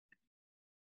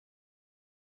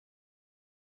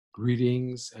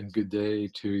Greetings and good day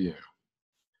to you.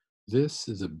 This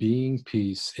is a Being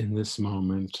Peace in This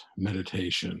Moment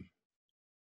meditation.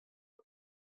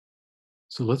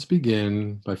 So let's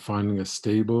begin by finding a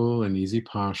stable and easy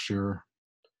posture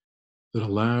that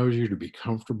allows you to be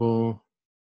comfortable,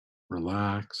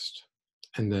 relaxed,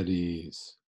 and at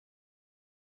ease.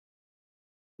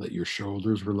 Let your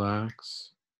shoulders relax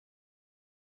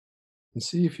and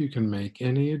see if you can make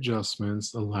any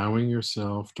adjustments, allowing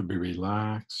yourself to be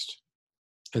relaxed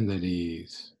and at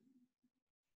ease.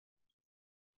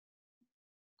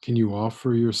 Can you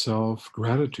offer yourself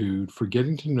gratitude for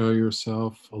getting to know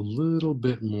yourself a little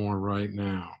bit more right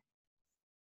now?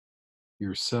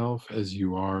 Yourself as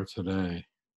you are today.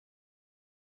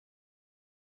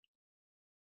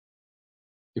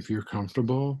 If you're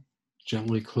comfortable,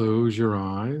 gently close your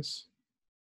eyes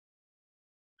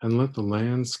and let the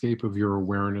landscape of your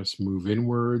awareness move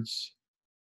inwards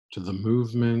to the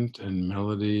movement and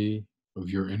melody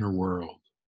of your inner world.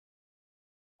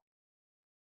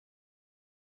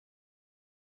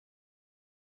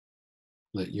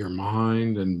 Let your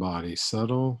mind and body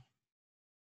settle.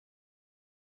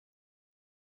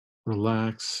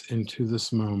 Relax into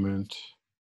this moment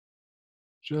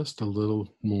just a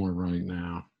little more right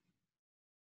now.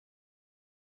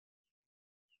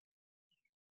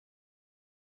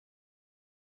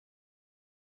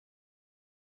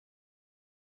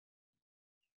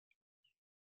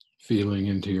 Feeling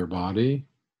into your body.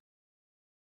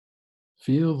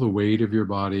 Feel the weight of your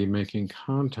body making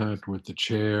contact with the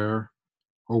chair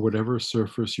or whatever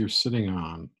surface you're sitting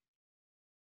on.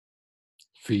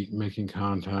 Feet making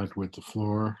contact with the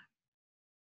floor.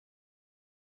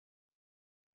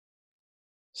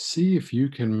 See if you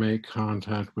can make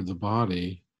contact with the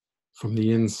body from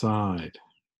the inside.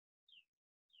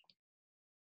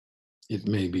 It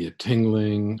may be a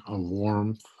tingling, a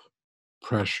warmth,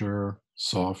 pressure,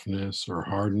 softness, or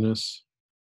hardness.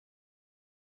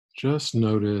 Just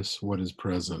notice what is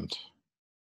present.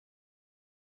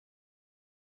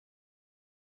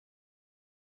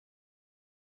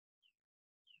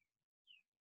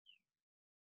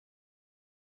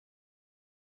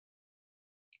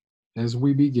 As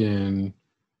we begin,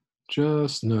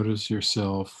 just notice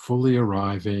yourself fully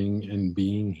arriving and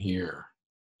being here.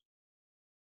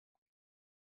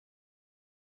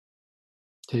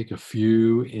 Take a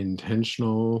few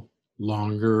intentional,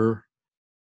 longer,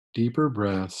 deeper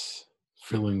breaths,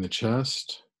 filling the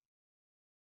chest,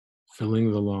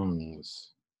 filling the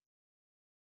lungs.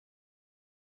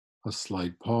 A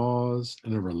slight pause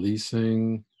and a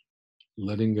releasing,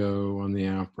 letting go on the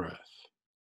out breath.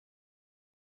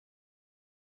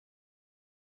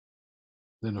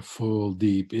 Then a full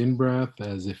deep in breath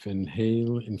as if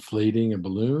inflating a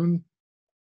balloon,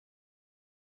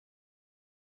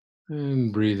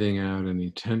 and breathing out any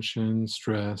tension,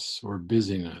 stress, or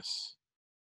busyness,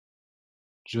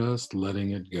 just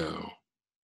letting it go.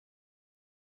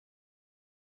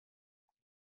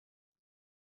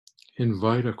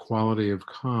 Invite a quality of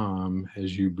calm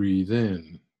as you breathe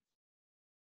in.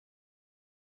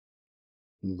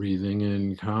 Breathing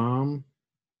in calm,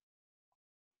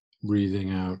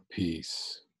 breathing out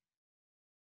peace.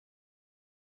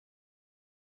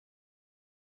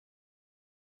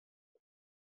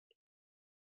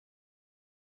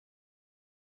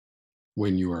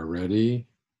 When you are ready,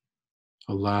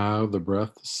 allow the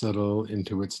breath to settle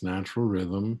into its natural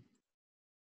rhythm.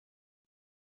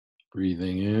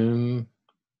 Breathing in,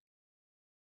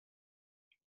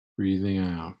 breathing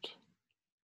out.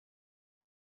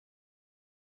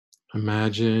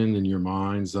 Imagine in your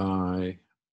mind's eye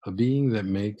a being that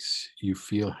makes you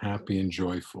feel happy and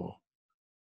joyful.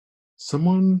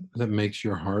 Someone that makes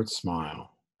your heart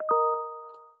smile.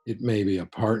 It may be a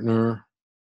partner,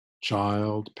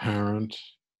 child, parent,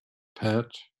 pet,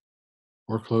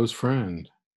 or close friend.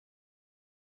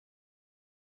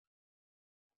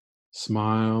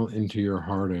 Smile into your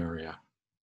heart area.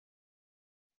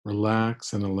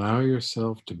 Relax and allow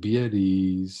yourself to be at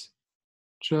ease,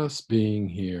 just being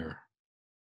here,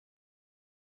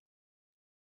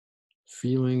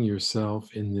 feeling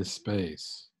yourself in this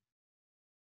space.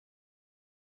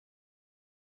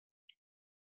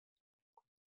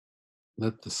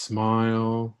 Let the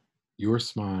smile, your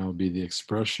smile, be the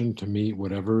expression to meet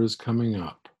whatever is coming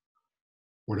up,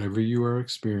 whatever you are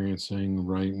experiencing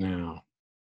right now.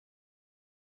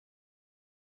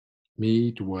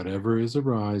 Meet whatever is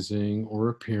arising or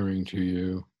appearing to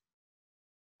you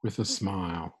with a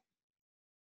smile.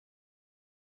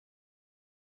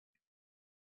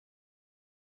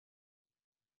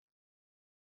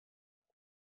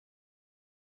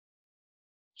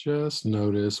 Just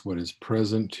notice what is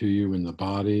present to you in the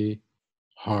body,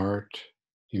 heart,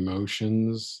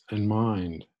 emotions, and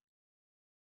mind.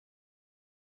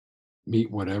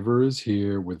 Meet whatever is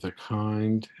here with a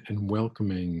kind and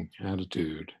welcoming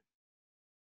attitude.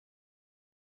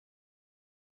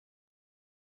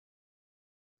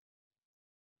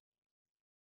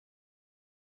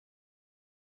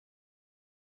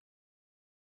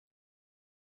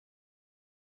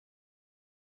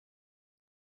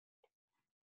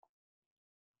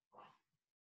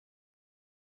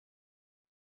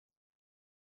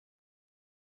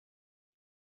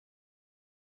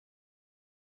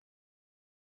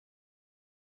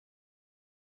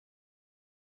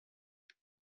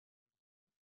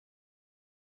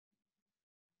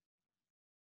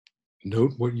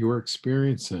 Note what you are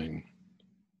experiencing.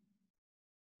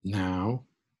 Now,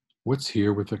 what's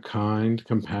here with a kind,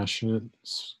 compassionate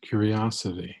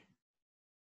curiosity?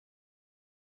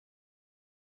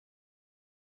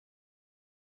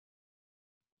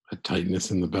 A tightness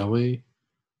in the belly,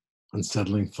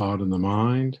 unsettling thought in the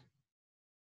mind.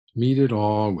 Meet it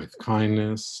all with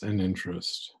kindness and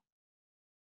interest.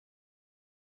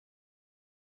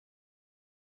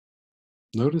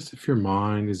 Notice if your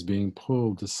mind is being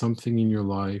pulled to something in your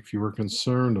life you are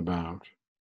concerned about,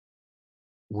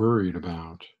 worried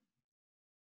about.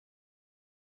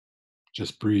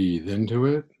 Just breathe into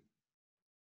it,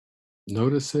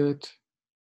 notice it,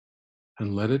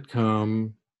 and let it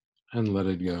come and let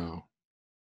it go.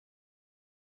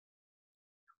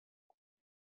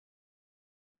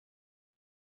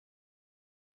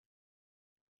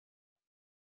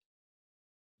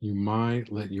 You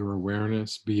might let your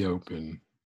awareness be open.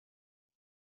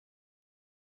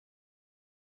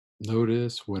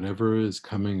 Notice whatever is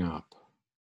coming up.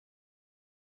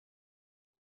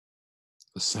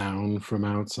 The sound from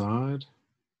outside.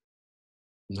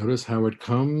 Notice how it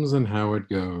comes and how it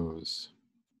goes.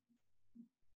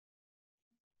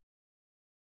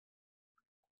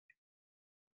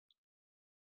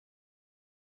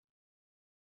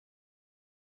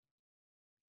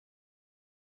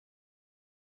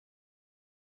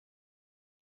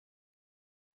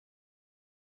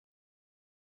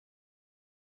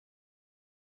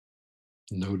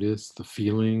 Notice the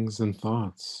feelings and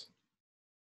thoughts.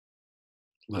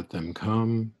 Let them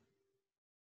come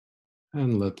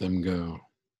and let them go.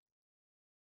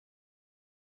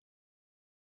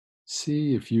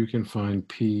 See if you can find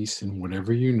peace in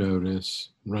whatever you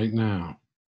notice right now,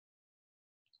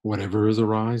 whatever is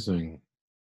arising.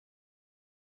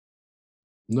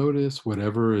 Notice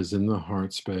whatever is in the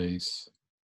heart space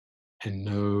and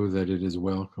know that it is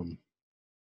welcome.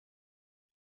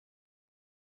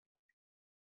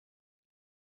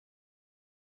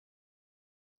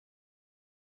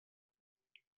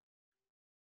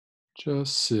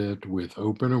 Just sit with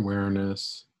open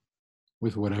awareness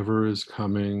with whatever is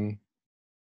coming,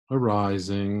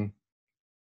 arising,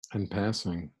 and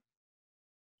passing.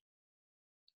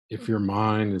 If your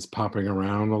mind is popping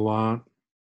around a lot,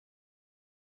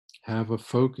 have a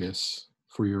focus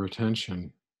for your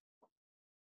attention.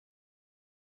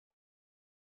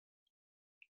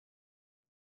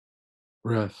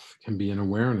 Breath can be an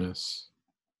awareness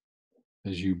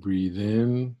as you breathe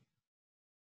in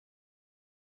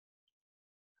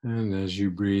and as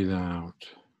you breathe out.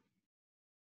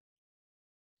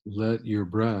 Let your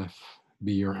breath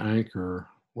be your anchor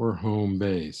or home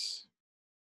base.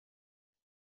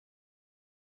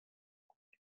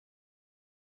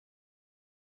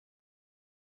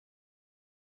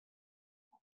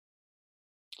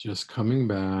 Just coming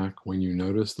back when you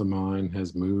notice the mind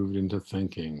has moved into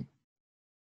thinking.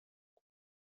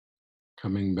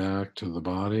 Coming back to the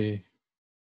body,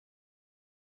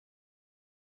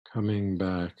 coming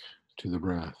back to the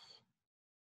breath.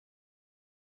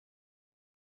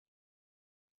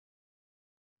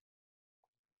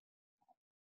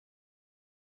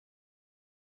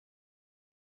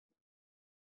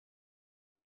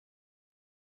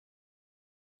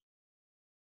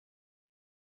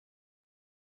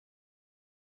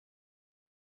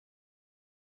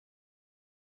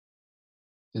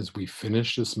 As we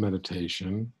finish this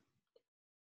meditation,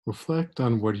 reflect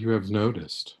on what you have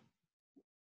noticed.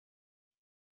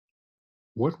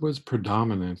 What was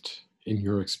predominant in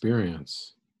your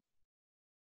experience?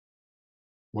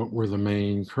 What were the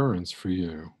main currents for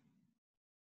you?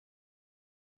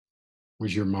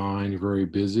 Was your mind very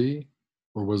busy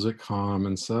or was it calm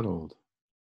and settled?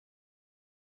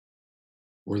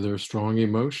 Were there strong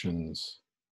emotions?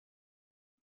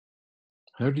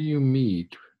 How do you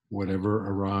meet whatever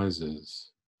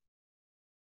arises?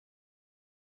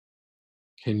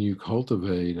 Can you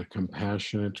cultivate a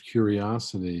compassionate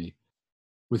curiosity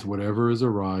with whatever is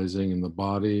arising in the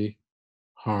body,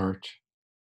 heart,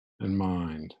 and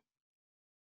mind?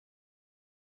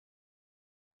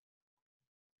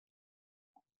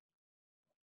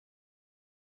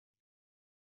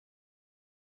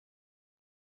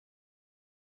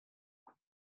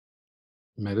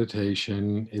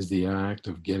 Meditation is the act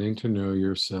of getting to know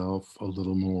yourself a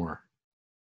little more.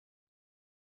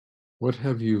 What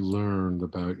have you learned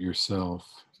about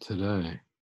yourself today?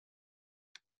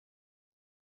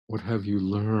 What have you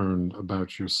learned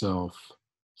about yourself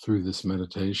through this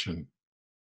meditation?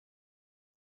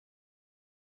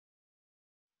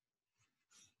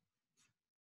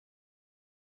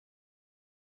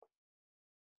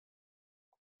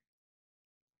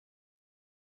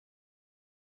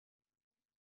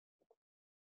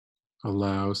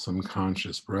 Allow some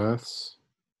conscious breaths.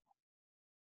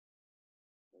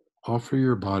 Offer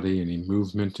your body any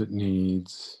movement it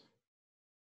needs.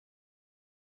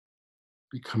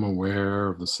 Become aware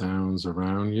of the sounds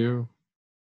around you.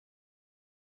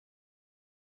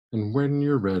 And when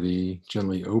you're ready,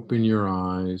 gently open your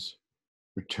eyes,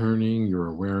 returning your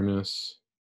awareness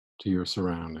to your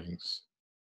surroundings.